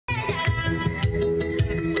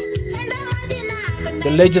The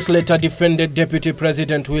legislator defended Deputy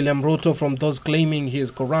President William Moroto from those claiming he is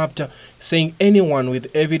corrupt, saying anyone with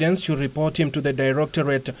evidence should report him to the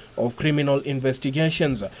Directorate of Criminal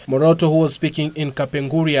Investigations. Moroto, who was speaking in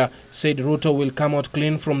Kapenguria, said Ruto will come out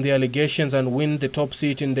clean from the allegations and win the top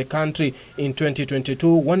seat in the country in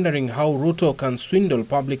 2022, wondering how Ruto can swindle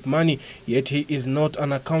public money, yet he is not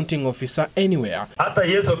an accounting officer anywhere. Hata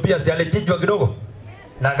Yesu pia si alichinjwa kidogo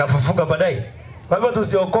na akafufuka baadaye. Kwa hivyo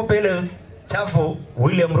tusiokope ile chafu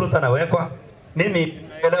William Ruto anawekwa. Mimi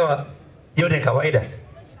naelewa hiyo ni kawaida.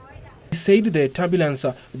 He said the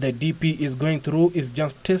turbulence the DP is going through is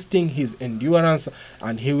just testing his endurance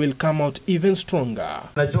and he will come out even stronger.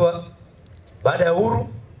 Najua baada ya Uhuru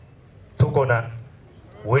tuko na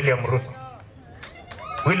William Ruto.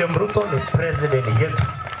 William Ruto ni president yetu.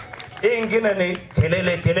 Hii ingine ni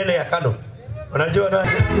kelele ya kando. Unajua na